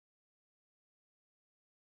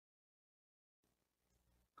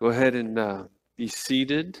Go ahead and be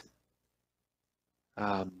seated.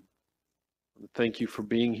 Thank you for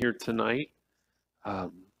being here tonight.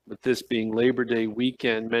 With this being Labor Day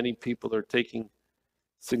weekend, many people are taking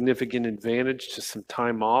significant advantage to some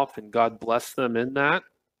time off, and God bless them in that.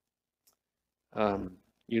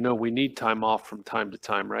 We need time off from time to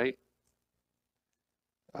time, right?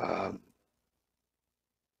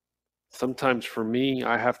 Sometimes for me,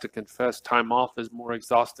 I have to confess, time off is more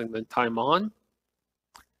exhausting than time on,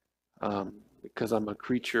 because I'm a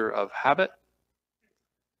creature of habit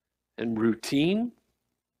and routine.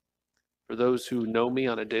 For those who know me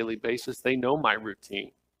on a daily basis, they know my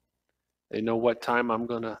routine. They know what time I'm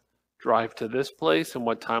going to drive to this place and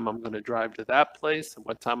what time I'm going to drive to that place and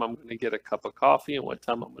what time I'm going to get a cup of coffee and what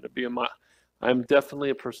time I'm going to be I'm definitely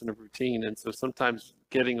a person of routine. And so sometimes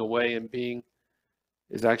getting away and being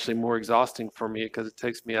is actually more exhausting for me because it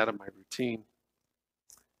takes me out of my routine.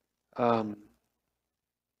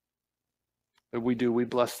 But we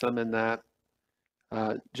bless them in that.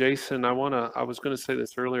 Jason, I was going to say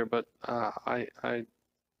this earlier, but I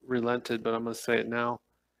relented, but I'm going to say it now.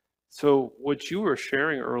 So what you were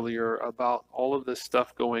sharing earlier about all of this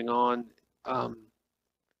stuff going on,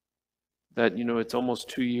 that, it's almost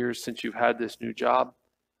 2 years since you've had this new job.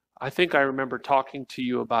 I think I remember talking to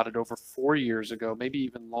you about it over 4 years ago, maybe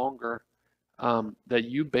even longer, that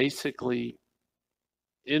you basically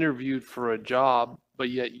interviewed for a job,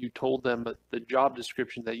 but yet you told them that the job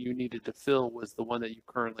description that you needed to fill was the one that you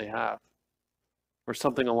currently have, or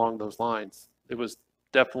something along those lines. It was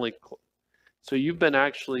definitely so you've been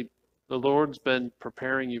the Lord's been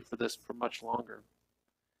preparing you for this for much longer.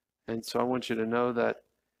 And so I want you to know that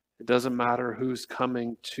it doesn't matter who's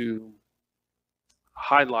coming to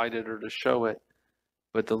highlight it or to show it,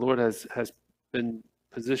 but the Lord has been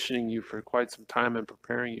positioning you for quite some time and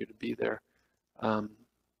preparing you to be there.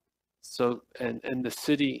 So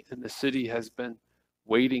the city has been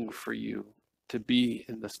waiting for you to be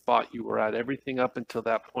in the spot you were at. Everything up until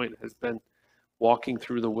that point has been walking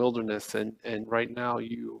through the wilderness, and right now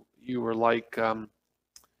you were like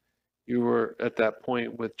you were at that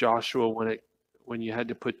point with Joshua when you had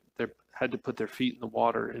to put their feet in the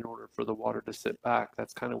water in order for the water to sit back.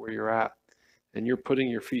 That's kind of where you're at, and you're putting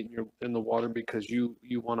your feet in the water because you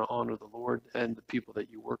want to honor the Lord and the people that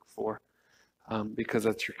you work for. Because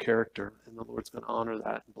that's your character, and the Lord's going to honor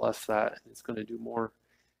that and bless that, and it's going to do more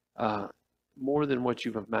than what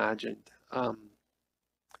you've imagined. And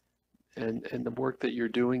the work that you're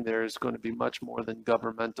doing there is going to be much more than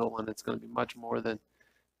governmental, and it's going to be much more than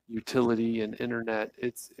utility and internet.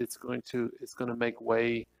 It's going to make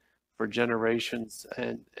way for generations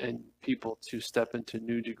and people to step into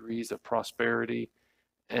new degrees of prosperity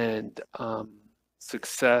and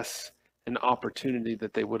success and opportunity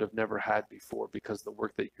that they would have never had before because of the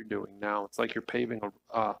work that you're doing now. It's like you're paving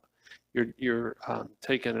you're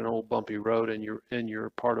taking an old bumpy road, and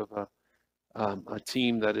you're part of a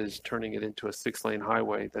team that is turning it into a 6-lane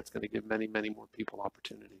highway that's going to give many, many more people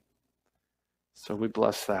opportunity. So we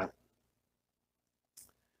bless that.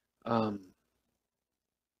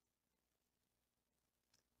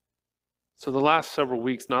 So the last several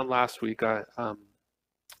weeks, not last week,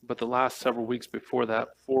 but the last several weeks before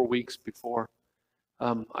that, 4 weeks before,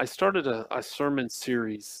 I started a sermon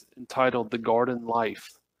series entitled The Garden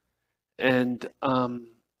Life. And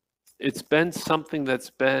it's been something that's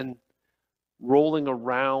been rolling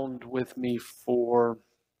around with me for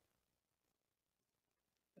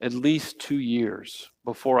at least 2 years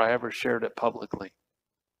before I ever shared it publicly.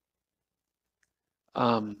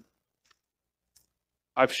 I've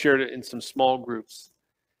shared it in some small groups.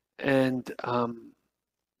 And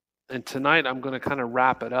tonight I'm going to kind of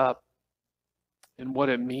wrap it up and what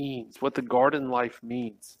it means, what the garden life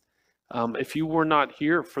means. If you were not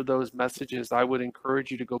here for those messages, I would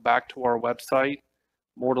encourage you to go back to our website,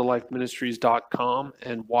 moretolifeministries.com,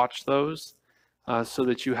 and watch those so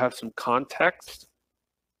that you have some context.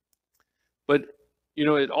 But,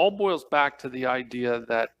 it all boils back to the idea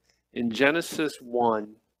that in Genesis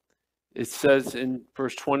 1, it says in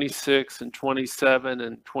verse 26 and 27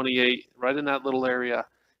 and 28, right in that little area,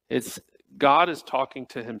 it's God is talking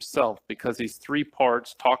to himself because he's 3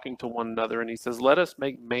 parts talking to one another. And he says, let us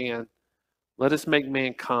make mankind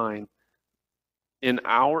in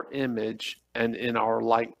our image and in our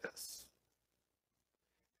likeness.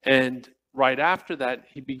 And right after that,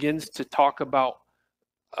 he begins to talk about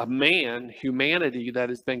humanity that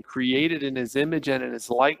has been created in his image and in his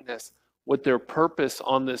likeness, what their purpose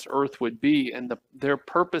on this earth would be. And their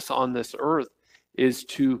purpose on this earth is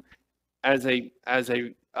to, as a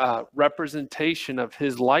representation of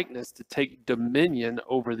his likeness, to take dominion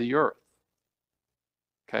over the earth.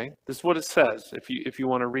 Okay, this is what it says if you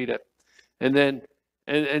want to read it. And then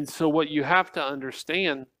and so what you have to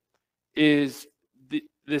understand is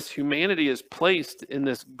this humanity is placed in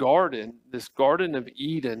this Garden of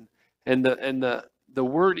Eden, and the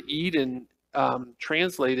word Eden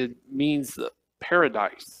translated means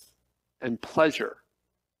paradise and pleasure.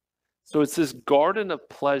 So it's this garden of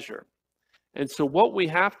pleasure. And so what we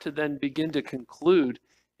have to then begin to conclude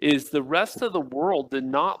is the rest of the world did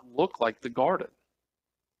not look like the garden.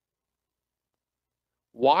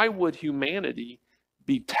 Why would humanity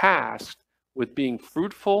be tasked with being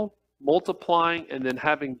fruitful, multiplying, and then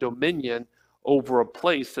having dominion over a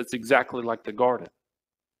place that's exactly like the garden?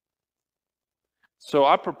 So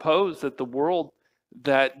I propose that the world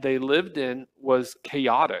that they lived in was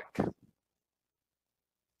chaotic.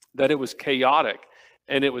 That it was chaotic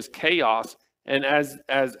and it was chaos. And as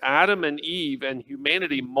Adam and Eve and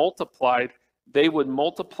humanity multiplied, they would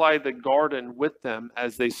multiply the garden with them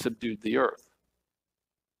as they subdued the earth.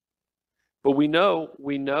 But we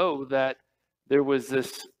know that there was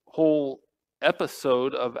this whole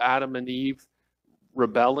episode of Adam and Eve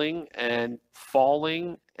rebelling and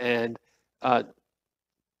falling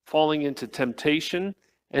into temptation.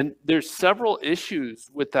 And there's several issues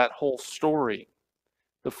with that whole story.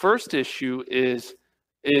 The first issue is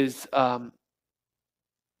the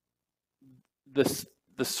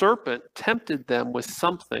serpent tempted them with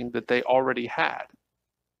something that they already had.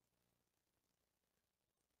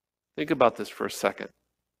 Think about this for a second.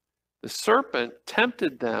 The serpent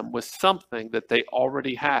tempted them with something that they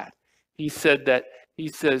already had. He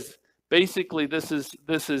says basically this is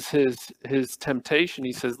his temptation.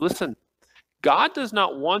 He says, listen, God does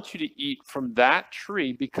not want you to eat from that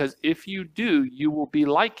tree, because if you do, you will be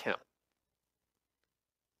like him.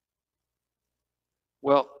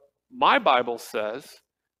 Well, my Bible says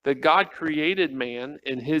that God created man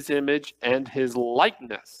in his image and his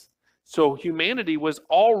likeness. So humanity was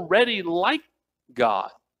already like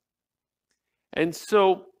God. And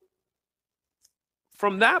so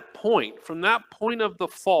from that point of the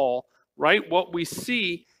fall, right, what we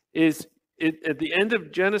see is at the end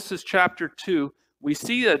of Genesis chapter 2, we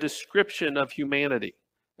see a description of humanity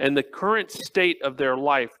and the current state of their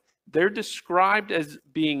life. They're described as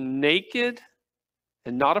being naked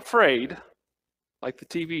and not afraid, like the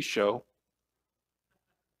TV show.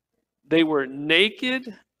 They were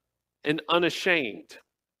naked and unashamed.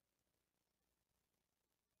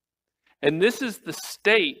 And this is the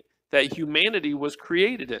state that humanity was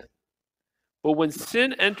created in. But when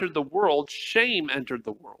sin entered the world, shame entered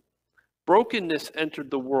the world. Brokenness entered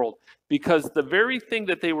the world, because the very thing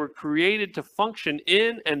that they were created to function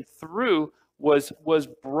in and through was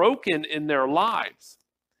broken in their lives.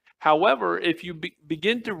 However, if you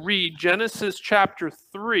begin to read Genesis chapter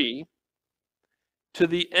 3 to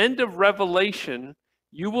the end of Revelation,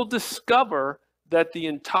 you will discover that the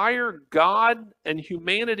entire God and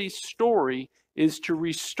humanity story is to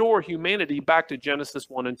restore humanity back to Genesis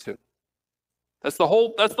 1 and 2. That's the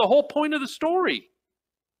whole point of the story.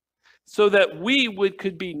 So that we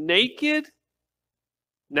could be naked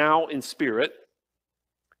now in spirit.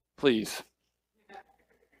 Please.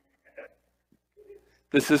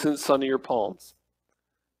 This isn't Sunnier Palms,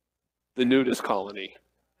 the nudist colony.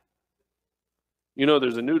 You know,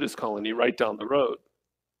 there's a nudist colony right down the road.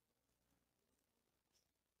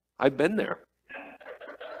 I've been there.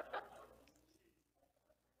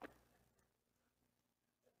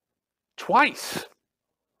 Twice.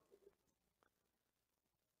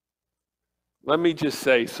 Let me just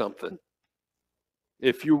say something.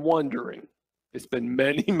 If you're wondering, it's been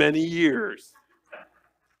many, many years.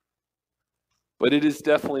 But it is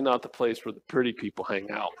definitely not the place where the pretty people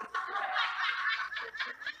hang out.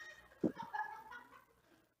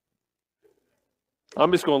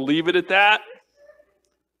 I'm just going to leave it at that.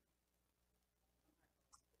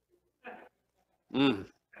 And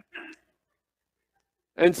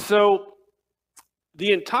so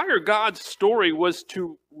the entire God's story was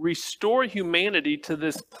to restore humanity to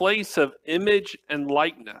this place of image and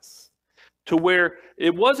likeness, to where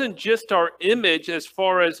it wasn't just our image as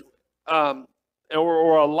far as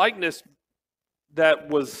or a likeness that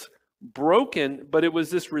was broken, but it was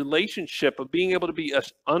this relationship of being able to be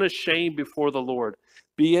unashamed before the Lord,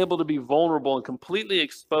 be able to be vulnerable and completely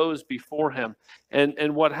exposed before him.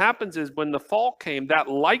 And what happens is when the fall came, that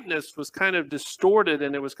likeness was kind of distorted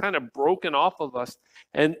and it was kind of broken off of us.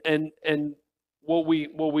 And what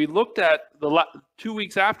we looked at 2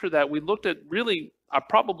 weeks after that, we looked at, really, I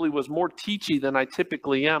probably was more teachy than I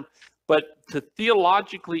typically am, but to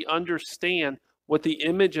theologically understand what the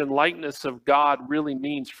image and likeness of God really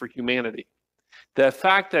means for humanity. The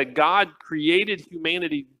fact that God created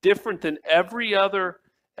humanity different than every other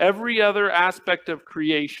every other aspect of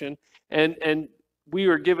creation, and we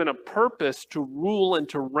are given a purpose to rule and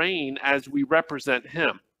to reign as we represent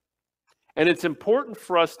him. And it's important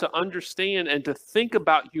for us to understand and to think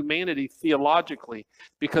about humanity theologically,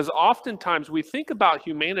 because oftentimes we think about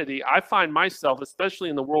humanity. I find myself, especially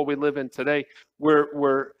in the world we live in today,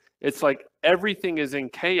 where it's like everything is in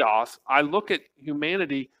chaos. I look at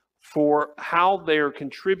humanity for how they are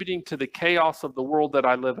contributing to the chaos of the world that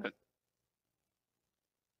I live in. Am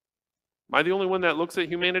I the only one that looks at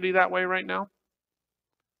humanity that way right now?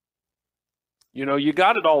 You know, you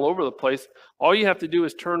got it all over the place. All you have to do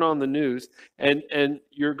is turn on the news, and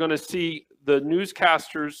you're going to see the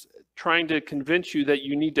newscasters trying to convince you that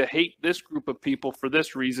you need to hate this group of people for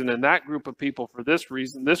this reason, and that group of people for this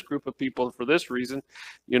reason, this group of people for this reason,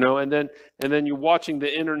 you know, and then you're watching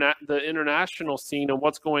the international scene and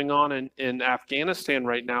what's going on in Afghanistan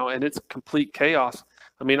right now, and it's complete chaos.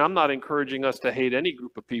 I mean, I'm not encouraging us to hate any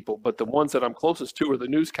group of people, but the ones that I'm closest to are the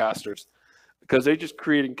newscasters, because they're just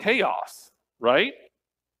creating chaos. Right?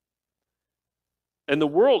 And the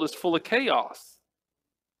world is full of chaos.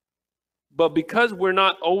 But because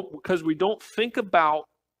we don't think about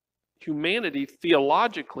humanity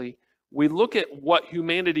theologically, we look at what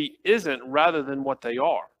humanity isn't rather than what they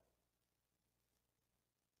are.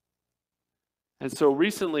 And so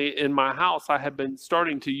recently in my house, I have been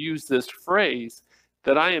starting to use this phrase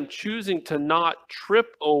that I am choosing to not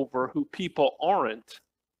trip over who people aren't,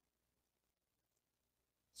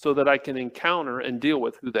 so that I can encounter and deal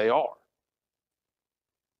with who they are.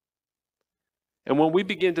 And when we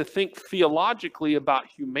begin to think theologically about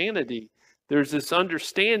humanity, there's this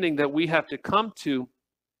understanding that we have to come to,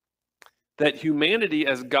 that humanity,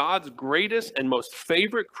 as God's greatest and most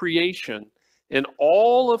favorite creation in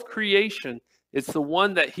all of creation, it's the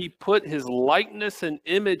one that he put his likeness and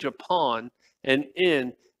image upon and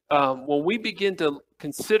in. When we begin to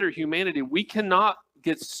consider humanity, we cannot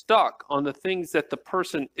get stuck on the things that the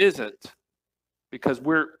person isn't, because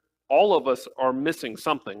all of us are missing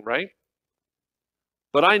something, right?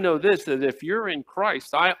 But I know this, that if you're in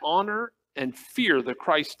Christ, I honor and fear the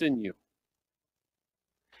Christ in you.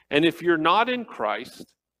 And if you're not in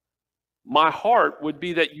Christ, my heart would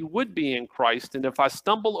be that you would be in Christ. And if I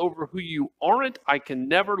stumble over who you aren't, I can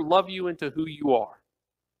never love you into who you are.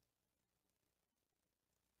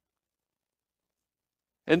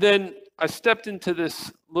 And then I stepped into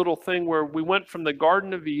this little thing where we went from the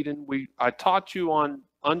Garden of Eden. I taught you on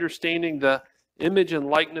understanding the image and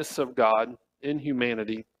likeness of God in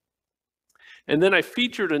humanity. And then I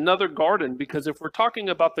featured another garden, because if we're talking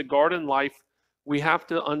about the garden life, we have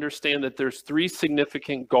to understand that there's 3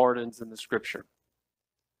 significant gardens in the scripture.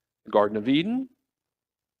 The Garden of Eden,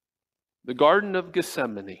 the Garden of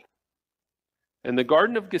Gethsemane. And the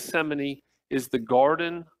Garden of Gethsemane is the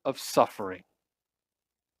garden of suffering.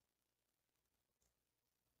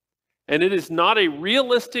 And it is not a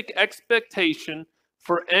realistic expectation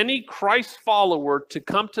for any Christ follower to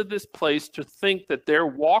come to this place to think that their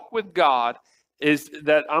walk with God is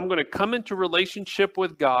that I'm going to come into relationship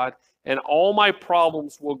with God and all my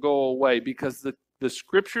problems will go away, because the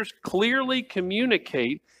scriptures clearly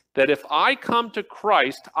communicate that if I come to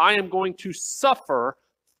Christ, I am going to suffer,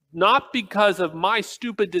 not because of my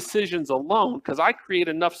stupid decisions alone, because I create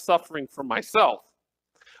enough suffering for myself.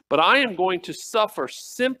 But I am going to suffer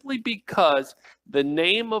simply because the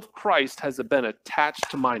name of Christ has been attached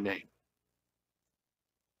to my name.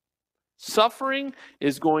 Suffering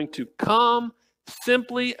is going to come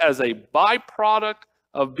simply as a byproduct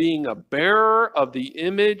of being a bearer of the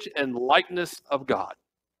image and likeness of God.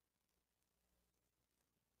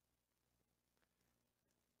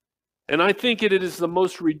 And I think it is the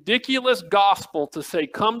most ridiculous gospel to say,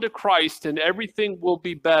 come to Christ and everything will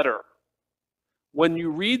be better. When you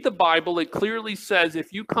read the Bible, it clearly says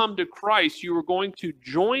if you come to Christ, you are going to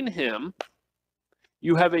join him.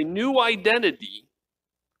 You have a new identity,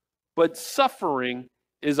 but suffering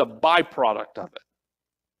is a byproduct of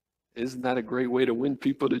it. Isn't that a great way to win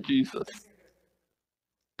people to Jesus?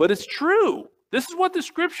 But it's true. This is what the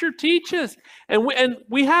scripture teaches. And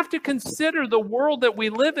we have to consider the world that we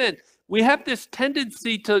live in. We have this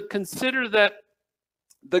tendency to consider that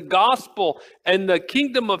the gospel and the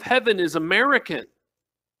kingdom of heaven is American.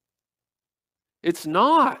 It's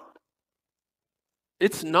not.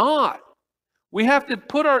 It's not. We have to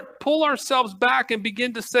pull ourselves back and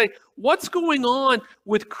begin to say, what's going on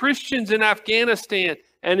with Christians in Afghanistan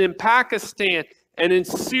and in Pakistan and in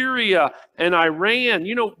Syria and Iran?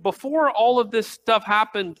 You know, before all of this stuff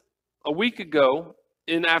happened a week ago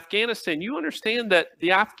in Afghanistan, you understand that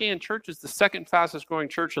the Afghan church is the second fastest growing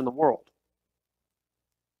church in the world.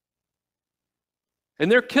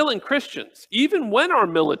 And they're killing Christians, even when our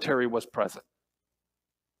military was present.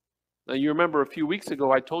 Now, you remember a few weeks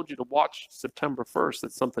ago, I told you to watch September 1st,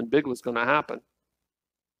 that something big was going to happen.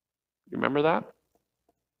 You remember that?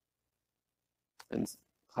 And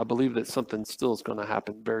I believe that something still is going to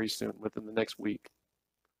happen very soon, within the next week.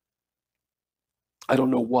 I don't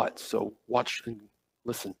know what, so watch and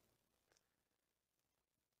listen.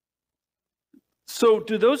 So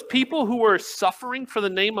do those people who are suffering for the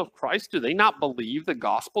name of Christ, do they not believe the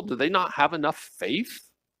gospel? Do they not have enough faith?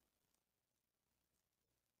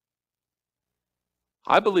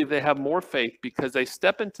 I believe they have more faith because they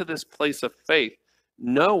step into this place of faith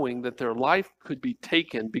knowing that their life could be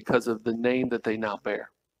taken because of the name that they now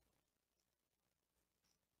bear.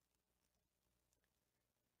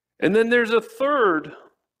 And then there's a third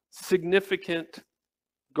significant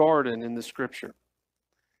garden in the scripture.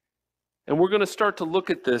 And we're going to start to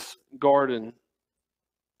look at this garden,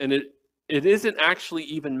 and it isn't actually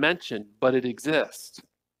even mentioned, but it exists.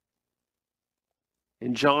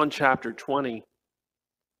 In John chapter 20,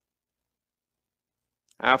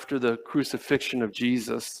 after the crucifixion of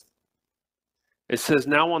Jesus, it says,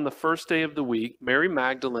 "Now on the first day of the week, Mary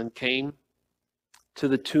Magdalene came to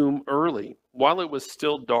the tomb early, while it was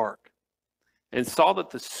still dark, and saw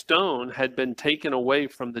that the stone had been taken away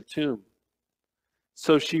from the tomb.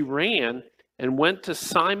 So she ran and went to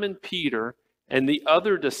Simon Peter and the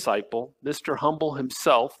other disciple, Mr. Humble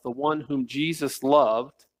himself, the one whom Jesus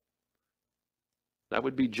loved," that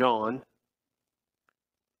would be John,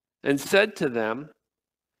 "and said to them,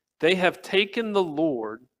 'They have taken the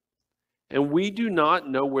Lord, and we do not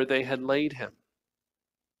know where they had laid him.'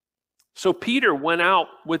 So Peter went out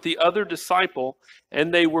with the other disciple,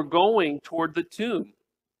 and they were going toward the tomb.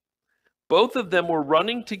 Both of them were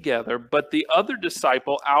running together, but the other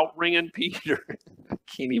disciple outran Peter." I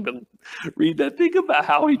can't even read that. Think about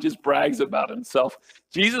how he just brags about himself.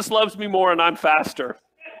 Jesus loves me more and I'm faster.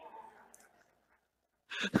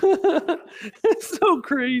 It's so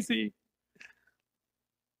crazy.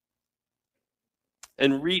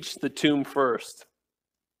 "And reached the tomb first.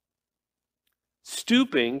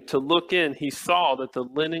 Stooping to look in, he saw that the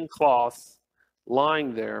linen cloths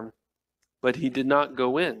lying there, but he did not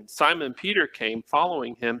go in. Simon Peter came,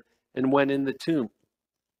 following him, and went in the tomb.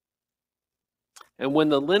 And when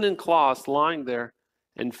the linen cloths lying there,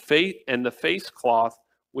 and the face cloth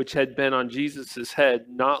which had been on Jesus' head,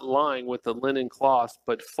 not lying with the linen cloths,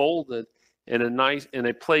 but folded in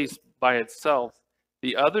a place by itself,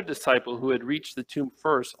 the other disciple who had reached the tomb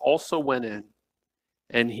first also went in,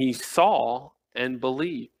 and he saw and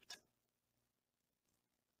believed.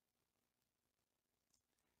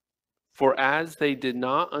 For as they did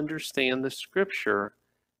not understand the scripture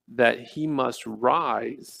that he must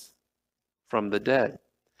rise from the dead."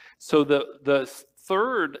 So the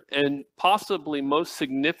third and possibly most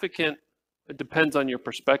significant, it depends on your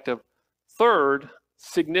perspective, third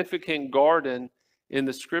significant garden in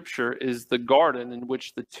the scripture is the garden in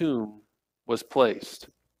which the tomb was placed.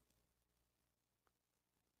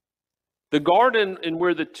 The garden in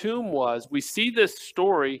where the tomb was, we see this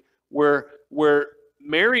story where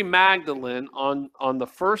Mary Magdalene on the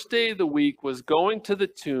first day of the week was going to the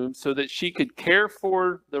tomb so that she could care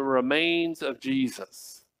for the remains of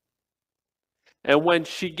Jesus. And when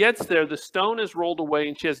she gets there, the stone is rolled away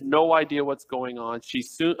and she has no idea what's going on. She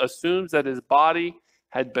assumes that his body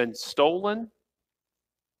had been stolen.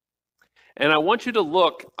 And I want you to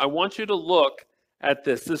look at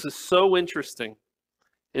this. This is so interesting.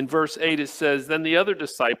 In verse 8, it says, "Then the other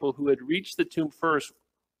disciple who had reached the tomb first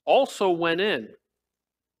also went in.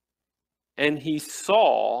 And he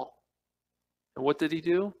saw," and what did he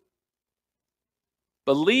do?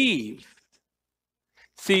 Believed.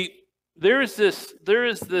 See, there is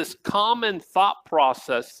this common thought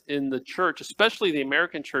process in the church, especially the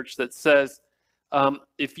American church, that says,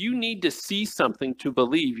 if you need to see something to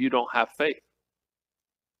believe, you don't have faith.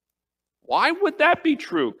 Why would that be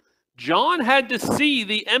true? John had to see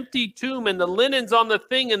the empty tomb and the linens on the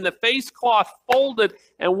thing and the face cloth folded.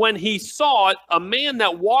 And when he saw it, a man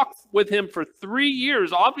that walked with him for 3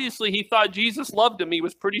 years, obviously he thought Jesus loved him. He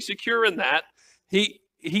was pretty secure in that.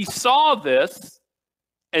 He saw this,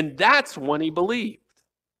 and that's when he believed.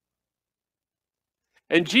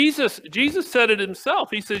 And Jesus said it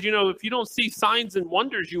himself. He says, if you don't see signs and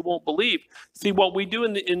wonders, you won't believe. See, what we do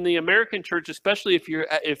in the American church, especially if you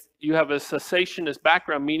have a cessationist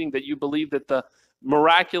background, meaning that you believe that the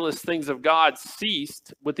miraculous things of God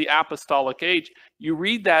ceased with the apostolic age, you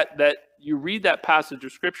read that passage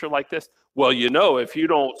of scripture like this. Well, if you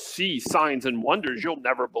don't see signs and wonders, you'll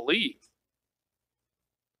never believe.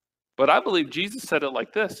 But I believe Jesus said it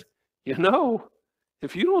like this.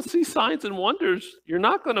 If you don't see signs and wonders, you're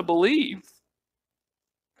not going to believe.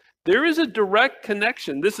 There is a direct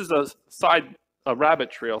connection. This is a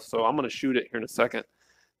rabbit trail, so I'm going to shoot it here in a second.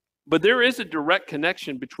 But there is a direct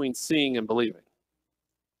connection between seeing and believing.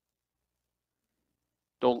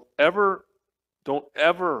 Don't ever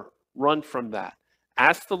run from that.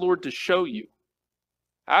 Ask the Lord to show you.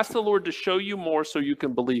 Ask the Lord to show you more so you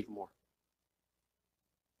can believe more.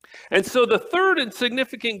 And so the third and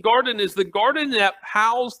significant garden is the garden that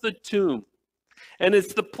housed the tomb. And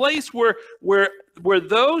it's the place where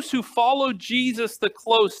those who followed Jesus the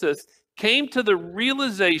closest came to the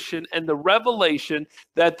realization and the revelation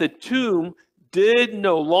that the tomb did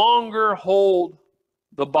no longer hold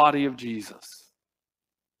the body of Jesus.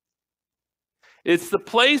 It's the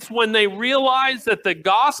place when they realized that the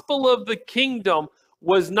gospel of the kingdom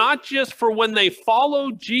was not just for when they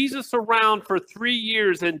followed Jesus around for 3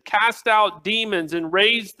 years and cast out demons and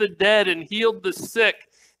raised the dead and healed the sick.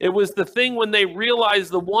 It was the thing when they realized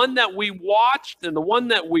the one that we watched and the one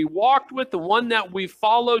that we walked with, the one that we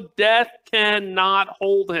followed, death cannot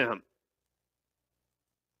hold him.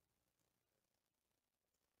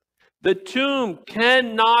 The tomb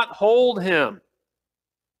cannot hold him.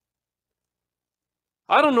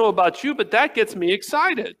 I don't know about you, but that gets me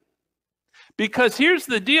excited. Because here's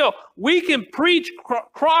the deal. We can preach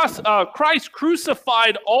Christ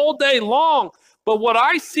crucified all day long. But what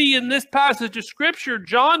I see in this passage of Scripture,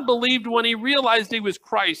 John believed when he realized he was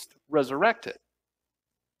Christ resurrected.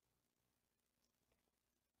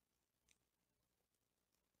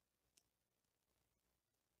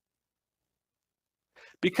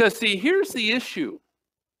 Because see, here's the issue.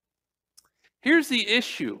 Here's the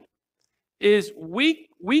issue. Is we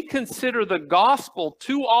consider the gospel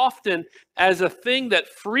too often as a thing that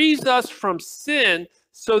frees us from sin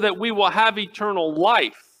so that we will have eternal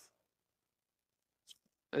life.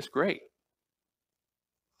 That's great.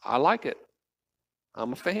 I like it.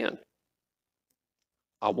 I'm a fan.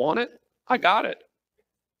 I want it. I got it.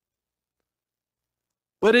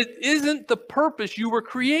 But it isn't the purpose you were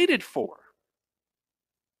created for.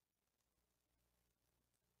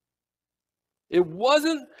 It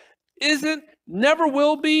isn't, never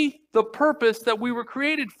will be the purpose that we were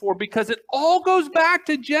created for, because it all goes back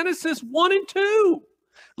to Genesis 1 and 2.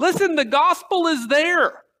 Listen, the gospel is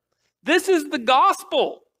there. This is the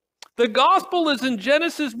gospel. The gospel is in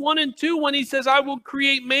Genesis 1 and 2 when he says, I will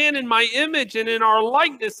create man in my image and in our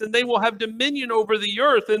likeness, and they will have dominion over the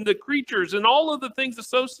earth and the creatures and all of the things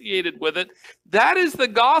associated with it. That is the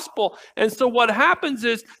gospel. And so what happens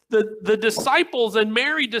is the disciples and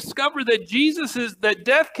Mary discover that that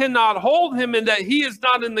death cannot hold him and that he is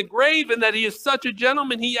not in the grave and that he is such a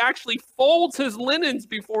gentleman, he actually folds his linens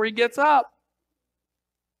before he gets up.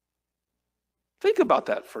 Think about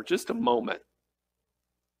that for just a moment.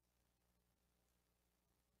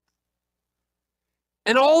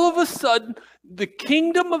 And all of a sudden, the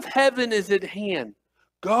kingdom of heaven is at hand.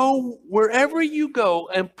 Go wherever you go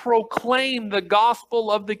and proclaim the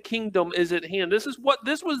gospel of the kingdom is at hand. This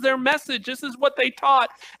was their message. This is what they taught.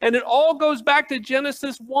 And it all goes back to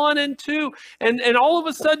Genesis 1 and 2. And all of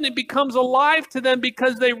a sudden it becomes alive to them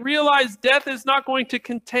because they realize death is not going to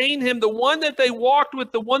contain him. The one that they walked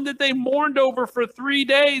with, the one that they mourned over for 3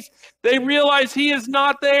 days, they realize he is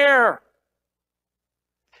not there.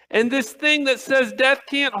 And this thing that says death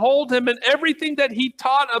can't hold him, and everything that he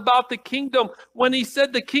taught about the kingdom, when he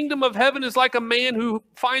said the kingdom of heaven is like a man who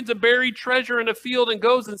finds a buried treasure in a field and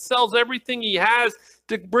goes and sells everything he has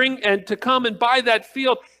to bring and to come and buy that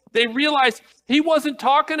field, they realized he wasn't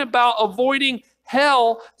talking about avoiding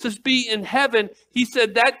hell to be in heaven. He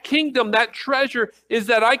said that kingdom, that treasure, is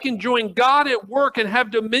that I can join God at work and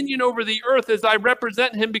have dominion over the earth as I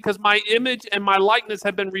represent him because my image and my likeness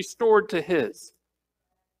have been restored to his.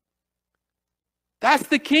 That's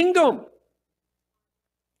the kingdom.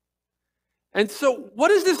 And so what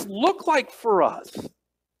does this look like for us?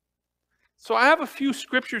 So I have a few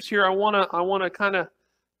scriptures here I want to kind of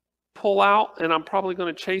pull out, and I'm probably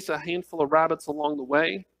going to chase a handful of rabbits along the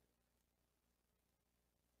way.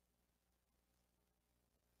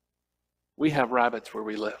 We have rabbits where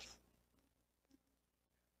we live.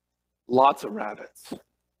 Lots of rabbits.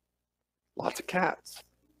 Lots of cats.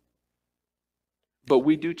 But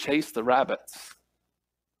we do chase the rabbits.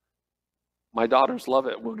 My daughters love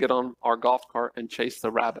it. We'll get on our golf cart and chase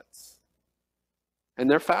the rabbits.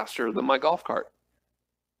 And they're faster than my golf cart.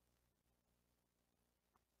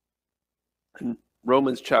 In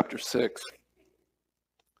Romans chapter 6,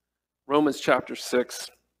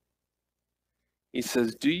 he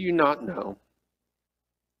says, do you not know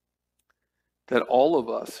that all of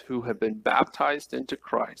us who have been baptized into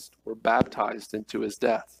Christ were baptized into his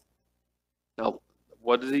death? Now,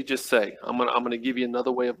 What did he just say? I'm gonna give you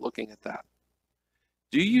another way of looking at that.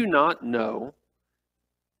 Do you not know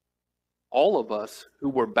all of us who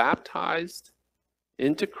were baptized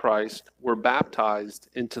into Christ were baptized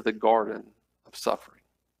into the garden of suffering?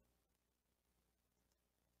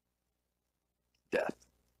 Death.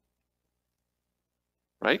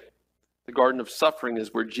 Right? The garden of suffering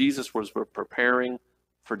is where Jesus was preparing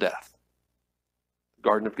for death. The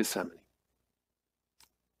Garden of Gethsemane.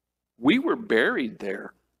 We were buried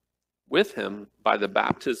there with him by the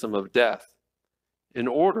baptism of death, in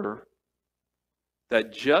order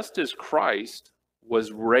that just as Christ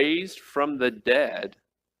was raised from the dead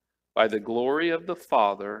by the glory of the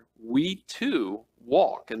Father, we too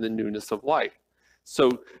walk in the newness of life. So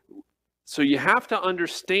you have to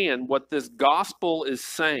understand what this gospel is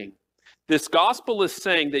saying. This gospel is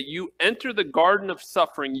saying that you enter the garden of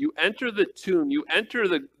suffering, you enter the tomb, you enter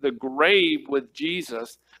the grave with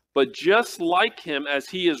Jesus, but just like him, as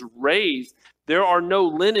he is raised, there are no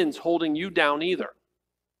linens holding you down either.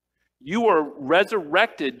 You are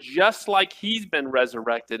resurrected just like he's been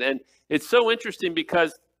resurrected. And it's so interesting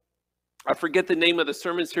because I forget the name of the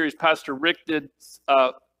sermon series Pastor Rick did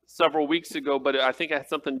several weeks ago, but I think it had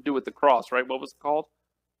something to do with the cross, right? What was it called?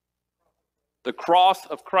 The cross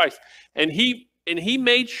of Christ. And he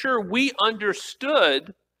made sure we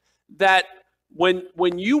understood that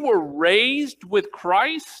when you were raised with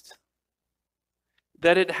Christ,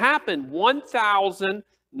 that it happened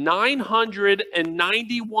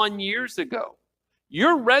 1,991 years ago.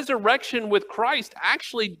 Your resurrection with Christ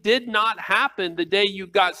actually did not happen the day you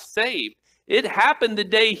got saved. It happened the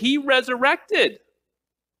day he resurrected.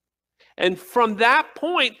 And from that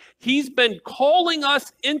point, he's been calling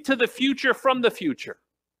us into the future from the future.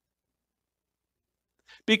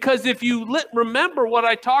 Because if you remember what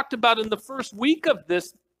I talked about in the first week of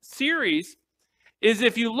this series, is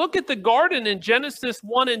if you look at the garden in Genesis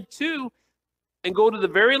 1 and 2 and go to the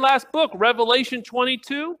very last book, Revelation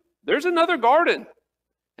 22, there's another garden.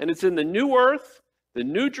 And it's in the new earth, the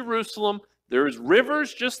new Jerusalem. There's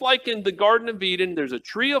rivers just like in the Garden of Eden. There's a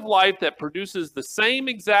tree of life that produces the same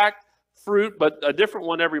exact fruit, but a different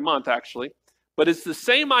one every month, actually. But it's the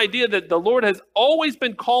same idea that the Lord has always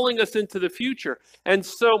been calling us into the future. And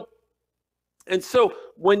so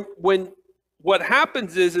when what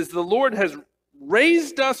happens is the Lord has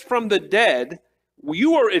raised us from the dead.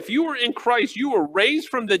 If you were in Christ, you were raised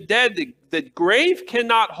from the dead. The grave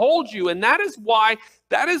cannot hold you. And that is why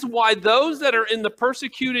those that are in the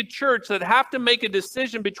persecuted church that have to make a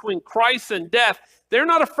decision between Christ and death, they're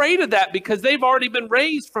not afraid of that because they've already been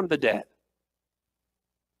raised from the dead.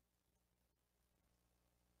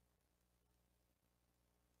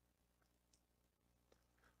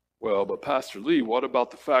 Well, but Pastor Lee, what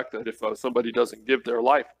about the fact that if somebody doesn't give their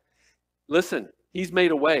life? Listen, he's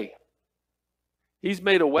made a way. He's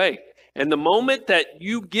made a way. And the moment that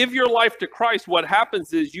you give your life to Christ, what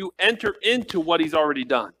happens is you enter into what he's already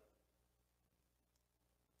done.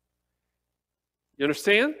 You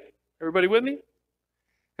understand? Everybody with me?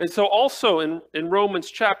 And so also in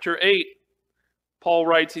Romans chapter 8, Paul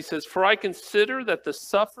writes, he says, "For I consider that the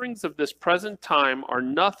sufferings of this present time are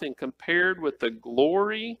nothing compared with the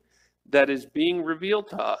glory that is being revealed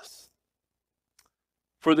to us.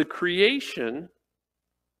 For the creation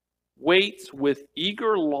waits with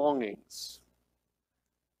eager longings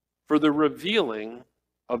for the revealing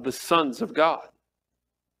of the sons of God."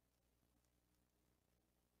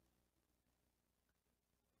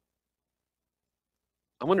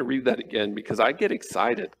 I want to read that again because I get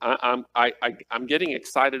excited. I'm getting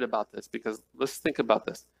excited about this because let's think about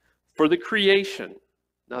this. For the creation,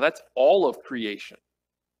 now that's all of creation.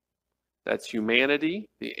 That's humanity,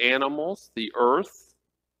 the animals, the earth,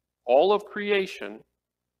 all of creation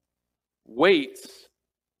waits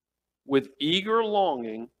with eager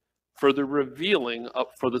longing for the revealing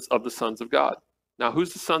of the sons of God. Now,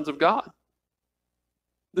 who's the sons of God?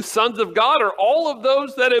 The sons of God are all of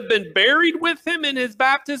those that have been buried with him in his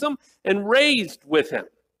baptism and raised with him.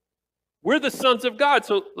 We're the sons of God.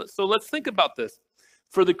 So let's think about this.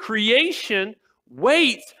 For the creation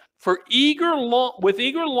waits with eager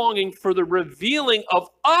longing for the revealing of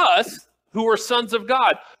us who are sons of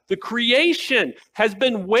God. The creation has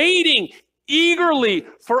been waiting eagerly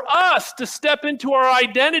for us to step into our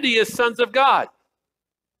identity as sons of God.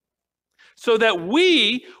 So that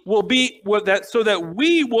we will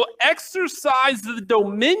exercise the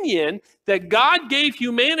dominion that God gave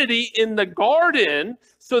humanity in the garden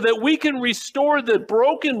so that we can restore the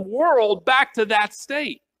broken world back to that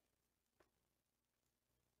state.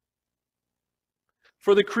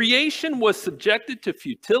 For the creation was subjected to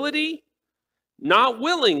futility, not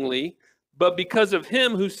willingly, but because of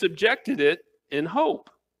him who subjected it in hope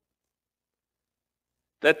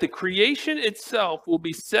that the creation itself will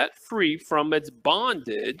be set free from its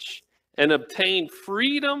bondage and obtain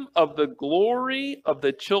freedom of the glory of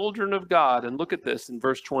the children of God. And look at this in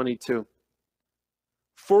verse 22.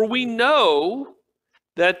 For we know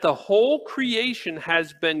that the whole creation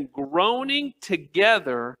has been groaning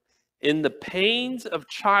together in the pains of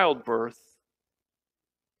childbirth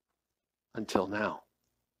until now.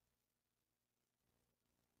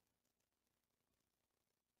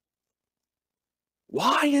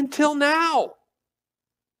 Why until now?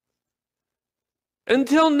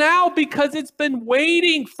 Until now, because it's been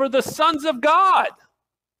waiting for the sons of God.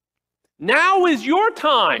 Now is your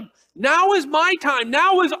time. Now is my time.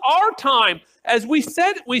 Now is our time. As we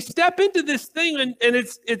said, we step into this thing, and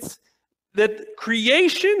it's that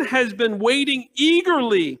creation has been waiting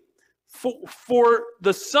eagerly for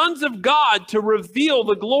the sons of God to reveal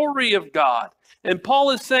the glory of God. And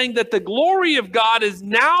Paul is saying that the glory of God is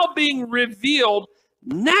now being revealed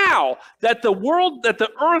now, that the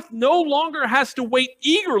earth no longer has to wait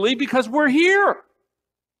eagerly because we're here.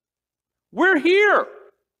 We're here.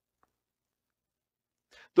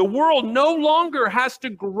 The world no longer has to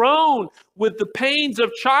groan with the pains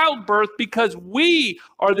of childbirth because we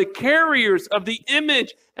are the carriers of the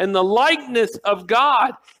image and the likeness of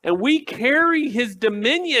God. And we carry his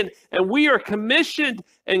dominion, and we are commissioned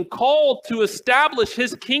and called to establish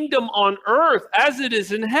his kingdom on earth as it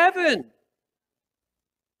is in heaven.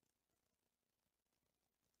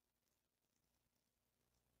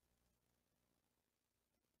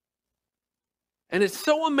 And it's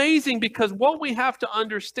so amazing because what we have to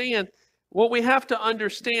understand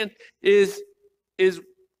is the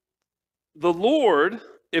Lord,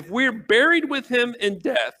 if we're buried with him in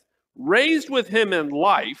death, raised with him in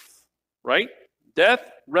life, right? Death,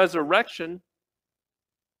 resurrection.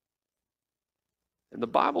 And the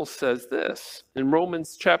Bible says this in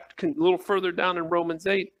Romans chapter, a little further down in Romans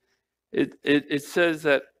 8, it says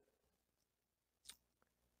that,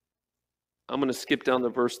 I'm going to skip down to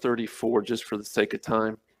verse 34 just for the sake of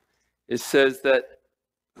time. It says that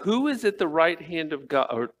who is at the right hand of God?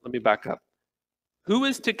 Or let me back up. Who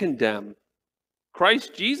is to condemn?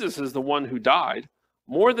 Christ Jesus is the one who died.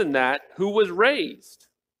 More than that, who was raised.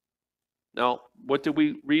 Now, what did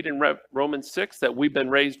we read in Romans 6? That we've been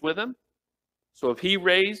raised with him. So if he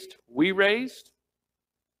raised, we raised.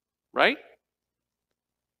 Right?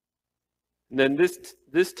 And then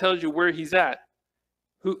this tells you where he's at.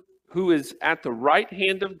 Who is at the right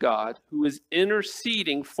hand of God, who is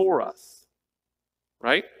interceding for us,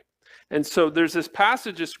 right? And so there's this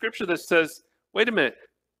passage of scripture that says, wait a minute,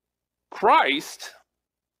 Christ,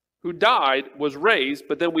 who died, was raised,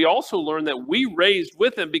 but then we also learn that we raised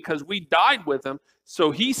with him because we died with him.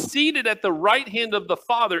 So he's seated at the right hand of the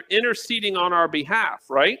Father, interceding on our behalf,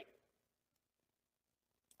 right?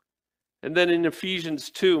 And then in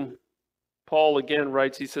Ephesians 2, Paul again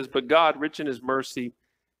writes, he says, but God, rich in his mercy,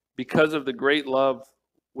 because of the great love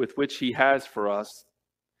with which he has for us,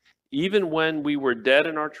 even when we were dead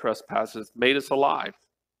in our trespasses, made us alive.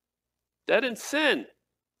 Dead in sin,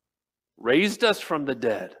 raised us from the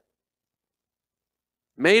dead,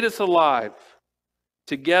 made us alive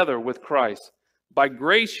together with Christ. By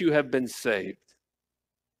grace you have been saved,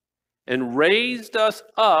 and raised us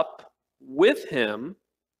up with him.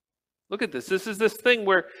 Look at this. This is this thing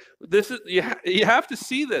where this is you have to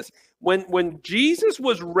see this. When Jesus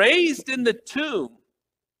was raised in the tomb,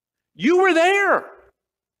 you were there.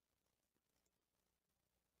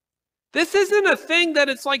 This isn't a thing that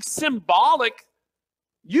it's like symbolic.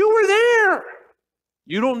 You were there.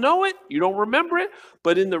 You don't know it, you don't remember it,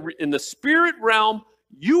 but in the spirit realm,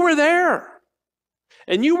 you were there.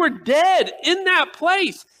 And you were dead in that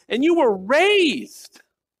place, and you were raised.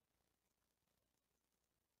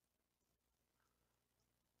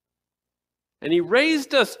 And he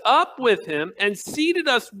raised us up with him and seated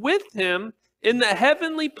us with him in the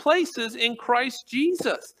heavenly places in Christ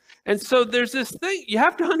Jesus. And so there's this thing you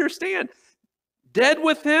have to understand. Dead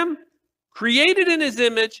with him, created in his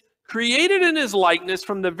image, created in his likeness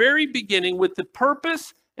from the very beginning with the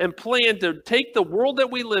purpose and plan to take the world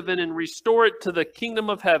that we live in and restore it to the kingdom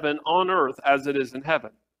of heaven on earth as it is in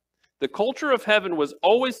heaven. The culture of heaven was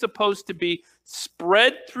always supposed to be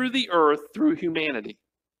spread through the earth through humanity.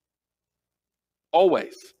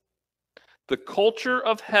 Always. The culture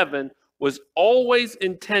of heaven was always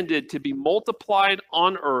intended to be multiplied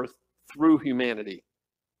on earth through humanity.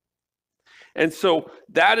 And so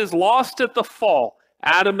that is lost at the fall.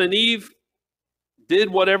 Adam and Eve did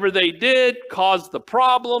whatever they did, caused the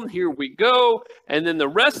problem. Here we go. And then the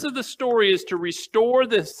rest of the story is to restore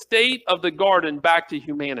the state of the garden back to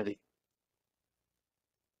humanity.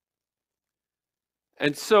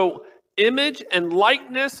 And so image and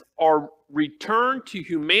likeness are returned to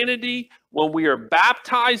humanity when we are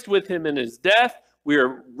baptized with him in his death. We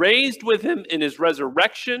are raised with him in his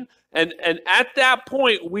resurrection. And at that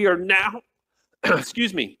point, we are now,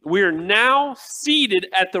 excuse me, we are now seated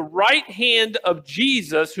at the right hand of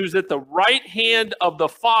Jesus, who's at the right hand of the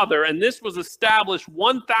Father. And this was established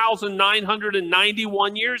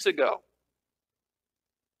 1,991 years ago.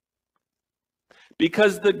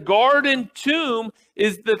 Because the garden tomb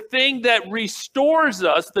is the thing that restores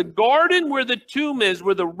us. The garden where the tomb is,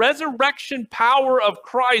 where the resurrection power of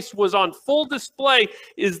Christ was on full display,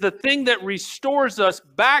 is the thing that restores us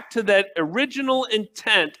back to that original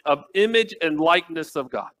intent of image and likeness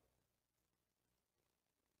of God.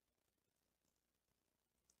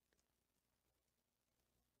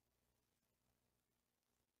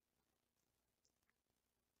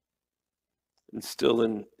 And still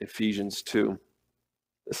in Ephesians 2.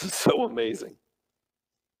 This is so amazing.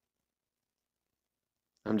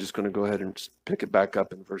 I'm just going to go ahead and pick it back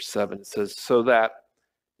up in verse 7. It says, so that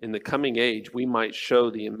in the coming age we might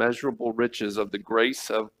show the immeasurable riches of the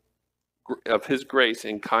grace of his grace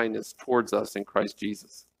and kindness towards us in Christ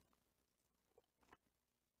Jesus.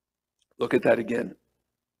 Look at that again.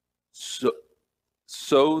 So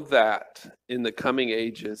that in the coming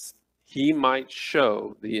ages he might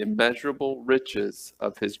show the immeasurable riches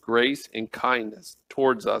of his grace and kindness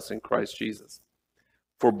towards us in Christ Jesus.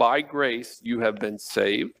 For by grace you have been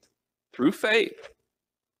saved through faith.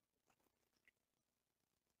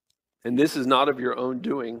 And this is not of your own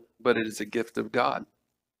doing, but it is a gift of God,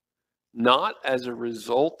 not as a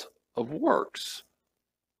result of works,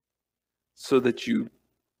 so that you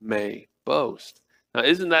may boast. Now,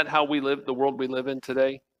 isn't that how we live, the world we live in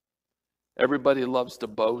today? Everybody loves to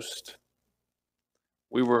boast.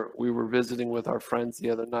 We were visiting with our friends the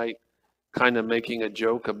other night, kind of making a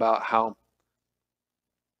joke about how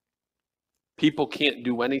people can't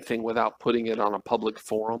do anything without putting it on a public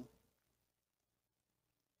forum.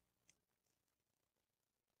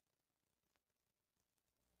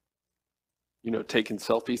 You know, taking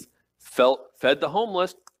selfies, fed the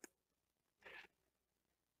homeless.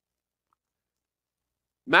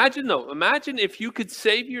 Imagine if you could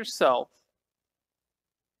save yourself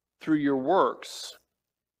through your works,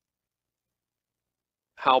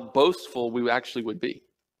 how boastful we actually would be.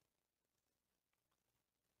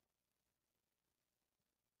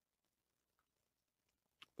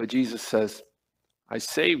 But Jesus says, I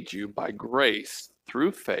saved you by grace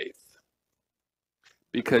through faith,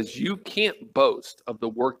 because you can't boast of the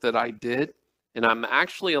work that I did, and I'm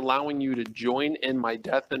actually allowing you to join in my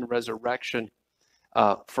death and resurrection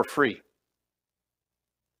for free.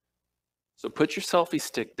 So put your selfie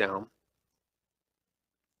stick down.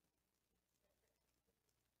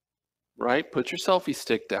 Right? Put your selfie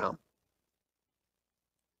stick down.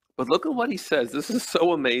 But look at what he says. This is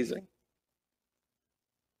so amazing.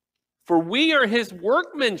 For we are his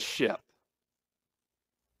workmanship.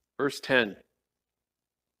 Verse 10.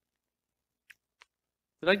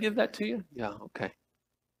 Did I give that to you? Yeah, okay.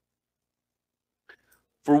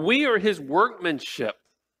 For we are his workmanship.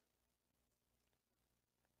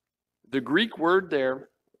 The Greek word there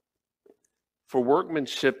for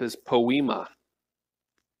workmanship is poema.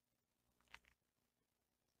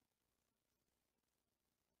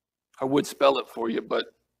 I would spell it for you, but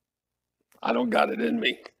I don't got it in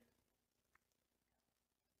me.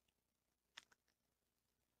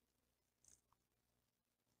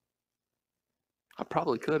 I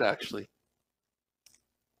probably could, actually.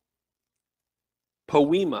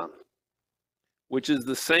 Poema, which is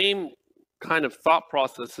the same kind of thought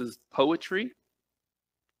process as poetry.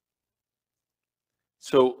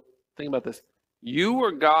 So think about this. You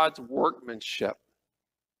are God's workmanship.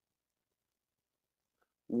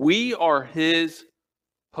 We are his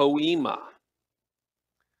poema.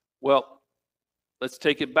 Well, let's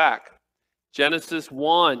take it back. Genesis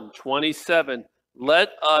 1:27. Let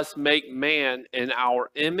us make man in our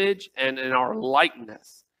image and in our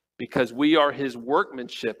likeness, because we are his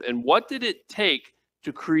workmanship. And what did it take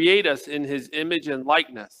to create us in his image and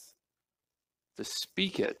likeness? To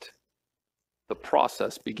speak it, the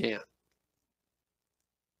process began.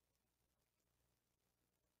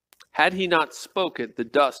 Had he not spoke it, the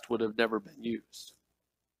dust would have never been used.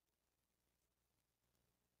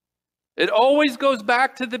 It always goes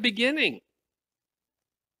back to the beginning.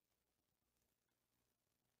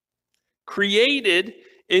 Created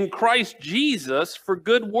in Christ Jesus for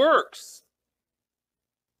good works.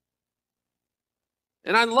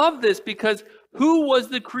 And I love this because who was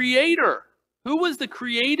the creator? Who was the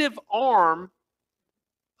creative arm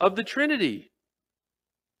of the Trinity?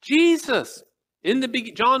 Jesus.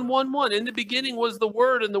 John 1:1, in the beginning was the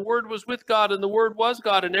Word, and the Word was with God, and the Word was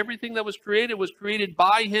God, and everything that was created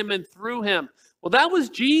by him and through him. Well, that was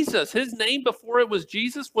Jesus. His name before it was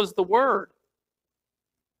Jesus was the Word.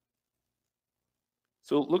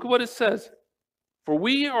 So look at what it says. For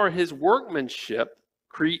we are his workmanship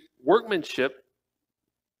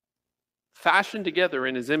fashioned together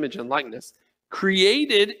in his image and likeness,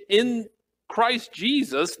 created in Christ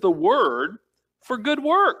Jesus, the Word, for good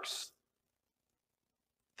works.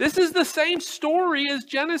 This is the same story as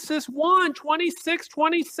Genesis 1, 26,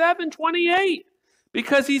 27, 28.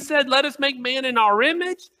 Because he said, let us make man in our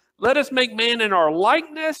image. Let us make man in our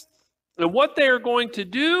likeness. And what they are going to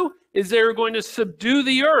do is they are going to subdue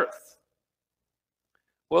the earth.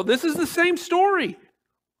 Well, this is the same story.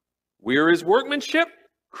 We are his workmanship,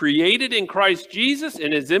 created in Christ Jesus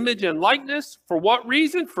in his image and likeness. For what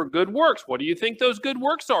reason? For good works. What do you think those good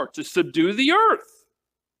works are? To subdue the earth,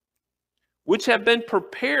 which have been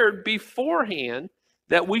prepared beforehand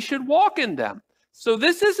that we should walk in them. So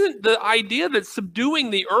this isn't the idea that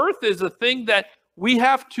subduing the earth is a thing that we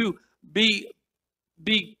have to be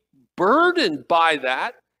burdened by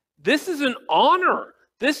that. This is an honor.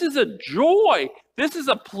 This is a joy. This is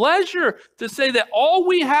a pleasure to say that all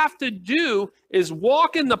we have to do is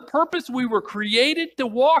walk in the purpose we were created to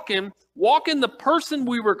walk in the person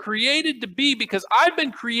we were created to be, because I've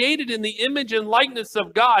been created in the image and likeness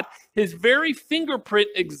of God. His very fingerprint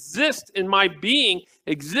exists in my being,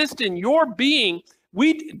 exists in your being.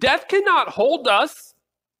 Death cannot hold us.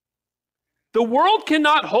 The world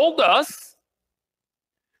cannot hold us.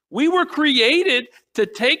 We were created to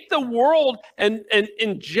take the world and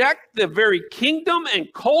inject the very kingdom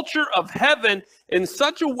and culture of heaven in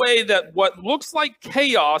such a way that what looks like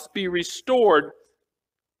chaos be restored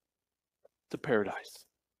to paradise.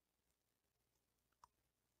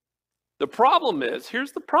 The problem is,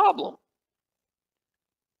 here's the problem.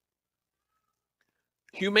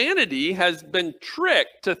 Humanity has been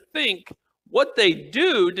tricked to think what they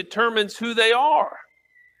do determines who they are.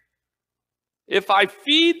 If I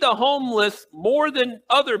feed the homeless more than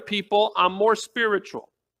other people, I'm more spiritual.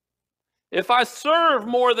 If I serve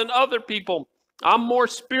more than other people, I'm more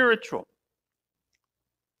spiritual.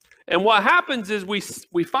 And what happens is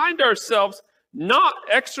we find ourselves not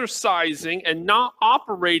exercising and not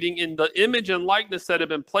operating in the image and likeness that have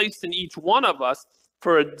been placed in each one of us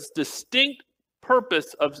for a distinct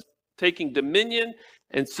purpose of taking dominion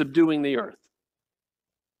and subduing the earth.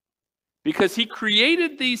 Because he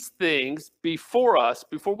created these things before us,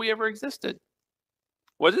 before we ever existed.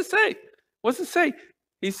 What does it say? What does it say?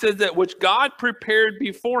 He says that which God prepared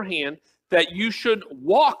beforehand, that you should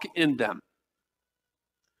walk in them.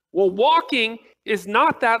 Well, walking is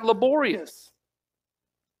not that laborious.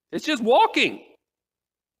 It's just walking.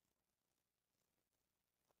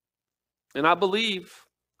 And I believe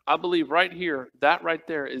right here, that right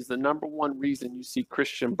there is the number one reason you see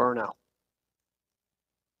Christian burnout.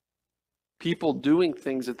 People doing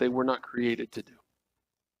things that they were not created to do.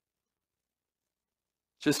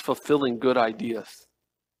 Just fulfilling good ideas.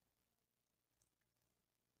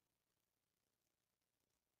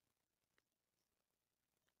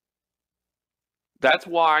 That's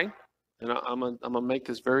why, and I'm gonna make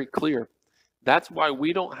this very clear, that's why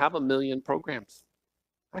we don't have 1 million programs.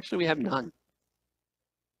 Actually, we have none.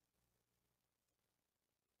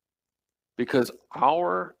 Because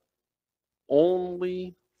our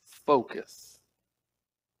only focus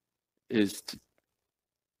is to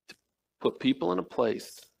put people in a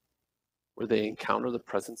place where they encounter the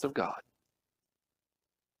presence of God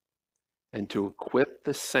and to equip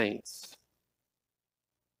the saints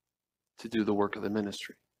to do the work of the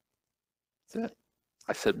ministry. That's it.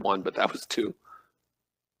 I said one, but that was two.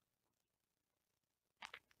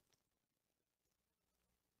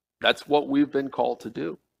 That's what we've been called to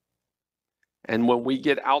do. And when we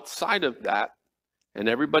get outside of that, and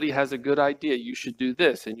everybody has a good idea, you should do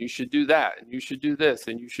this, and you should do that, and you should do this,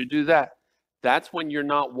 and you should do that, that's when you're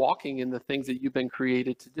not walking in the things that you've been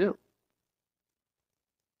created to do.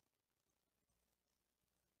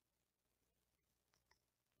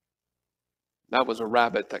 That was a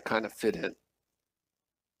rabbit that kind of fit in.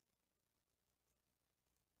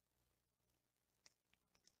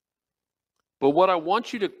 But what I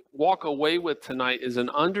want you to walk away with tonight is an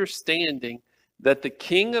understanding that the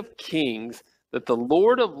King of Kings, that the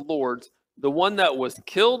Lord of Lords, the one that was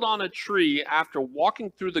killed on a tree after walking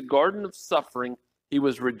through the garden of suffering, he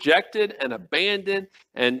was rejected and abandoned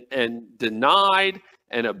and denied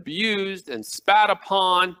and abused and spat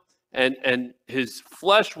upon, and his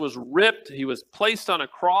flesh was ripped. He was placed on a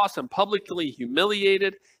cross and publicly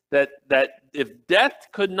humiliated, that if death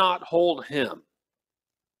could not hold him,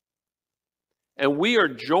 And we are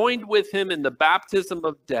joined with him in the baptism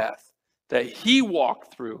of death that he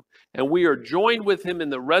walked through. And we are joined with him in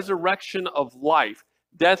the resurrection of life.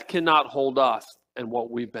 Death cannot hold us and what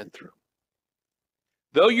we've been through.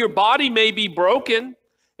 Though your body may be broken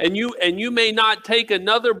and you may not take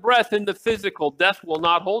another breath in the physical, death will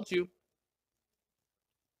not hold you.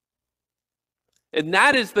 And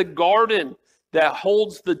that is the garden that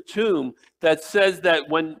holds the tomb, that says that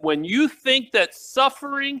when you think that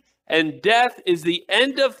suffering and death is the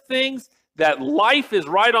end of things, that life is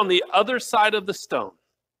right on the other side of the stone.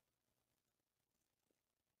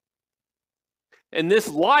 And this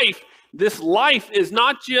life is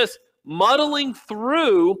not just muddling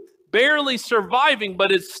through, barely surviving,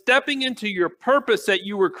 but it's stepping into your purpose that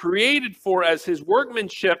you were created for as his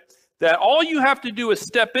workmanship, that all you have to do is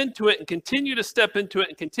step into it and continue to step into it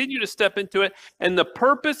and continue to step into it. And the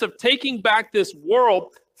purpose of taking back this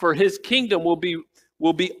world for his kingdom will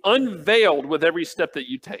be unveiled with every step that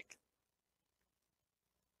you take.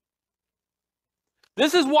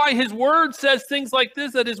 This is why his word says things like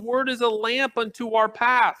this, that his word is a lamp unto our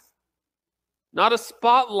path, not a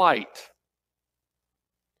spotlight.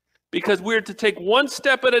 Because we're to take one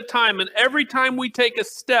step at a time, and every time we take a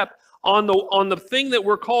step on the thing that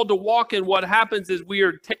we're called to walk in, what happens is we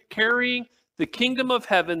are carrying the kingdom of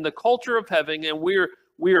heaven, the culture of heaven, and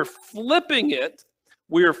we are flipping it.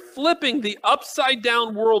 We are flipping the upside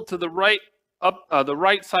down world to the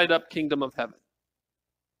right side up kingdom of heaven.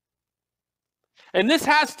 And this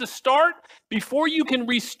has to start before you can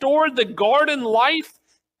restore the garden life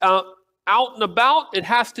out and about. It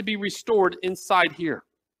has to be restored inside here.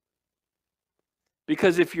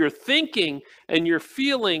 Because if your thinking and your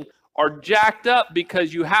feeling are jacked up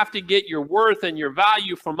because you have to get your worth and your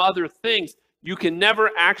value from other things, you can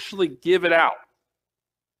never actually give it out.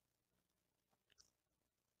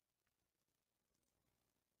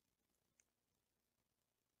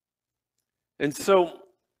 And so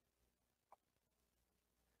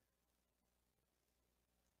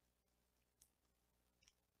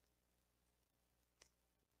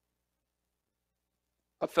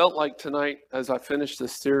I felt like tonight, as I finished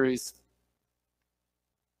this series,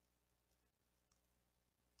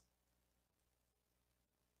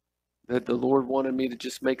 that the Lord wanted me to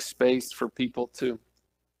just make space for people to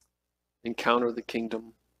encounter the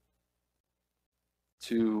kingdom,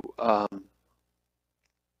 to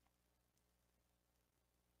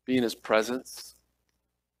be in his presence,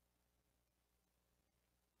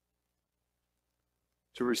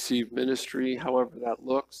 to receive ministry, however that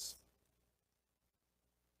looks.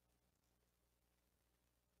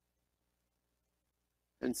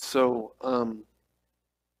 And so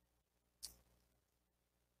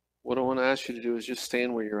what I want to ask you to do is just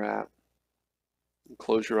stand where you're at and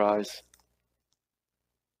close your eyes.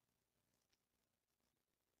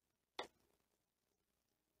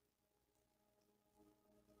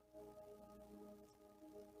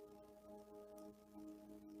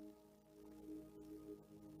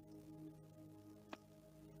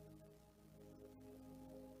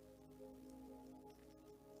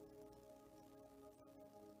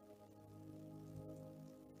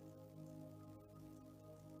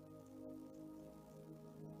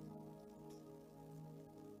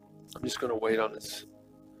 I'm just going to wait on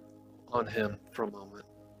him for a moment.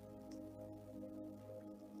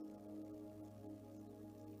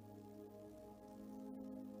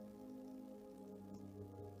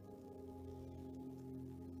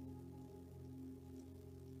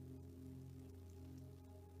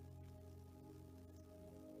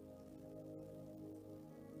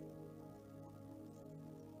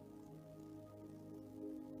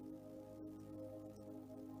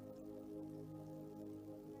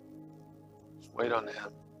 Wait on him.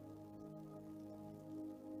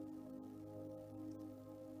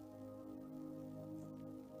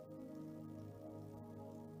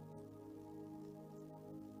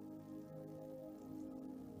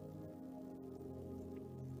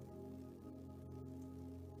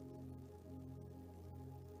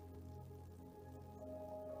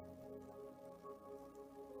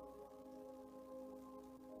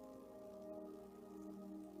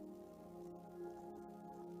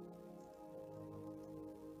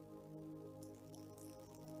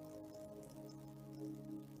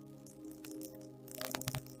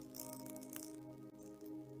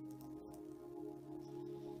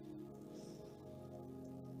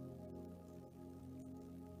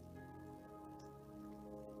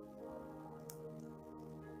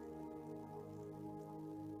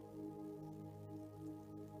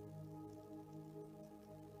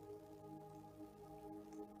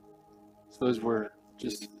 So as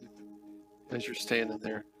you're standing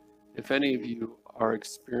there, if any of you are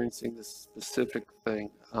experiencing this specific thing.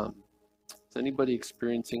 Is anybody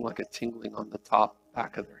experiencing like a tingling on the top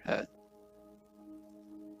back of their head?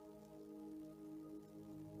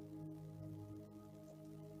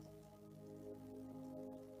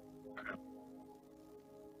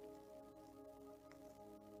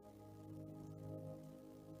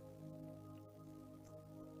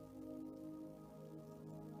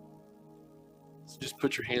 So just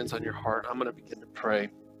put your hands on your heart. I'm going to begin to pray.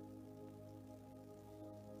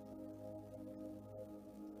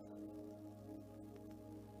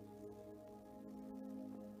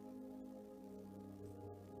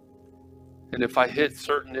 And if I hit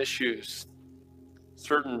certain issues,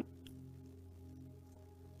 certain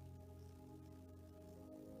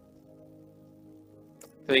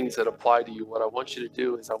things that apply to you, what I want you to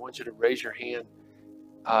do is I want you to raise your hand,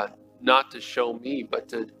 not to show me, but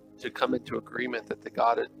to come into agreement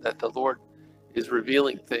that the Lord is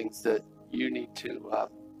revealing things that you need to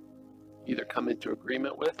either come into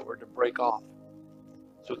agreement with or to break off.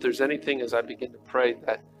 So if there's anything as I begin to pray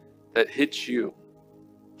that hits you,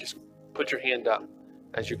 just put your hand up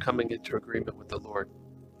as you're coming into agreement with the Lord.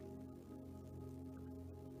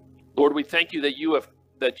 Lord, we thank you that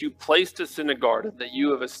you placed us in a garden, that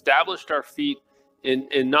you have established our feet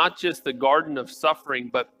in not just the garden of suffering,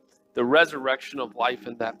 but the resurrection of life,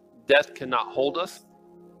 and that death cannot hold us,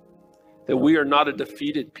 that we are not a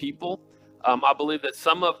defeated people. I believe that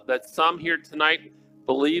some here tonight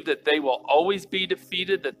believe that they will always be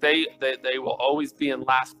defeated, that they will always be in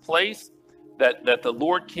last place, that the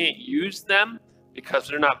Lord can't use them because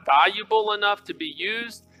they're not valuable enough to be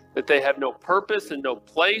used, that they have no purpose and no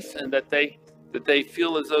place, and that they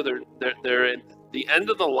feel as though they're in the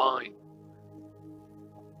end of the line.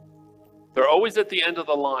 They're always at the end of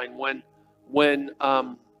the line when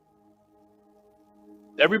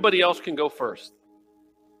everybody else can go first.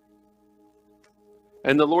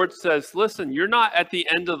 And the Lord says, listen, you're not at the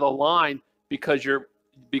end of the line because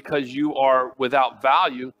you are without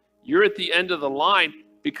value. You're at the end of the line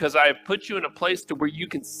because I have put you in a place to where you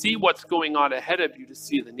can see what's going on ahead of you to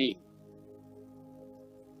see the need.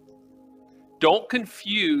 Don't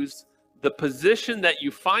confuse the position that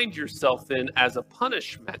you find yourself in as a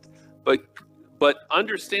punishment, but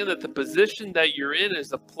understand that the position that you're in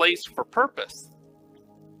is a place for purpose.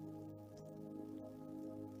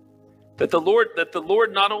 That the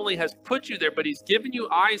Lord not only has put you there, but he's given you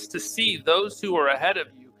eyes to see those who are ahead of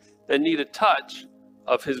you that need a touch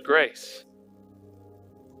of his grace.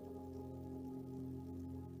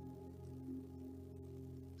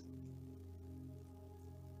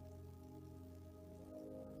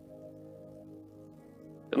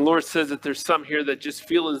 And the Lord says that there's some here that just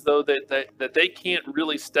feel as though that they can't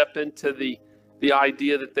really step into the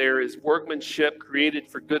idea that there is workmanship created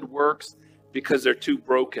for good works because they're too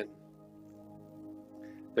broken.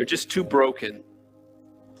 They're just too broken.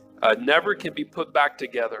 Never can be put back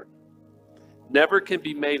together. Never can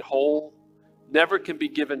be made whole. Never can be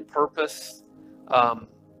given purpose. And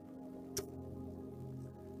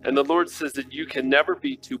the Lord says that you can never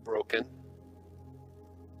be too broken.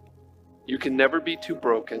 You can never be too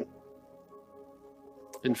broken.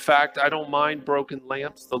 In fact, I don't mind broken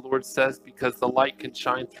lamps, the Lord says, because the light can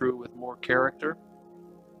shine through with more character.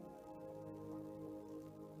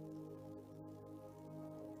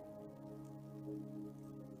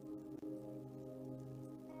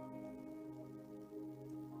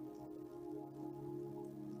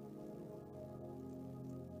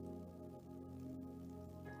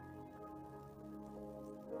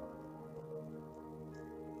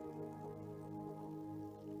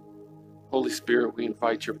 Holy Spirit, we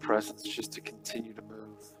invite your presence just to continue to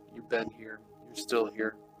move. You've been here. You're still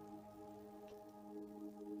here.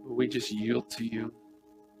 We just yield to you.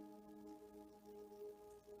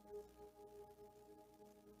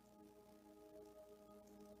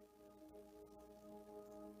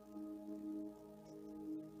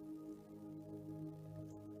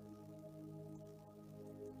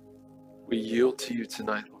 We yield to you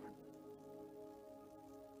tonight, Lord.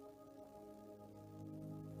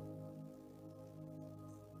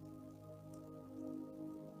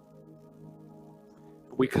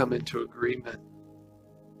 We come into agreement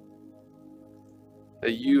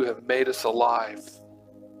that you have made us alive,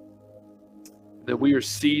 that we are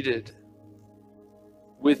seated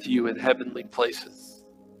with you in heavenly places.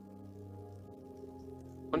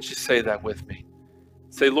 Why don't you say that with me?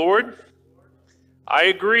 Say, Lord, I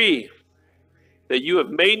agree that you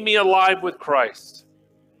have made me alive with Christ,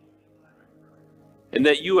 and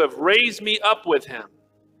that you have raised me up with him,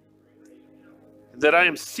 and that I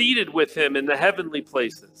am seated with him in the heavenly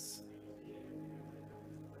places.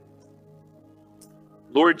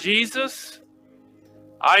 Lord Jesus,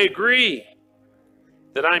 I agree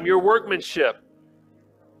that I'm your workmanship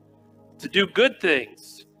to do good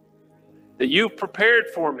things that you've prepared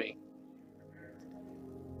for me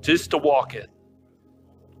just to walk in.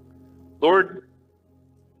 Lord,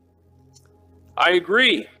 I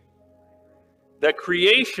agree that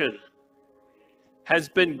creation has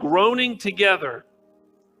been groaning together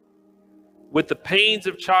with the pains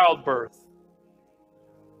of childbirth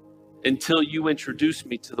until you introduce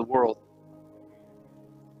me to the world.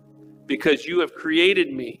 Because you have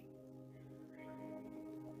created me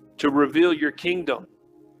to reveal your kingdom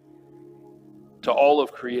to all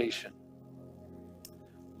of creation.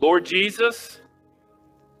 Lord Jesus,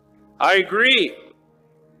 I agree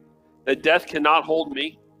that death cannot hold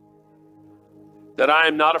me, that I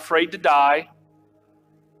am not afraid to die,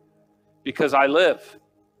 because I live,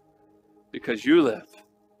 because you live.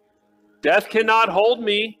 Death cannot hold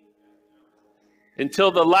me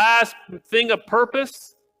until the last thing of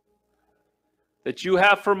purpose that you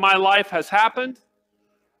have for my life has happened.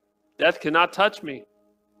 Death cannot touch me.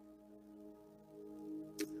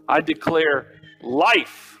 I declare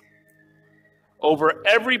life over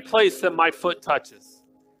every place that my foot touches.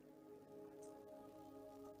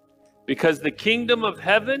 Because the kingdom of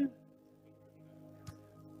heaven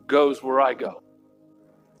goes where I go.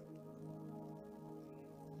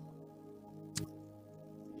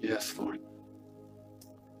 Yes, Lord.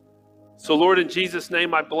 So, Lord, in Jesus'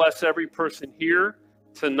 name, I bless every person here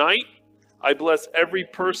tonight. I bless every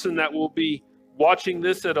person that will be watching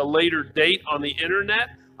this at a later date on the internet.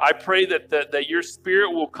 I pray that your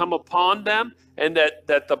spirit will come upon them, and that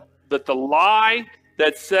the lie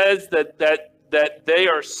that says that they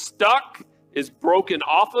are stuck is broken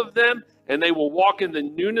off of them, and they will walk in the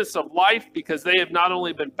newness of life, because they have not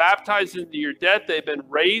only been baptized into your death, they've been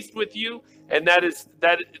raised with you, and that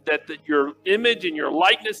your image and your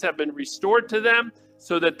likeness have been restored to them,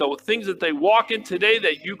 so that the things that they walk in today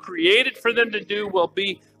that you created for them to do will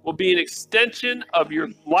be an extension of your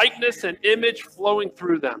likeness and image flowing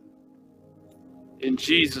through them. In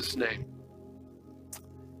Jesus' name.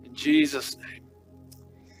 In Jesus' name.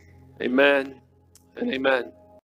 Amen and amen.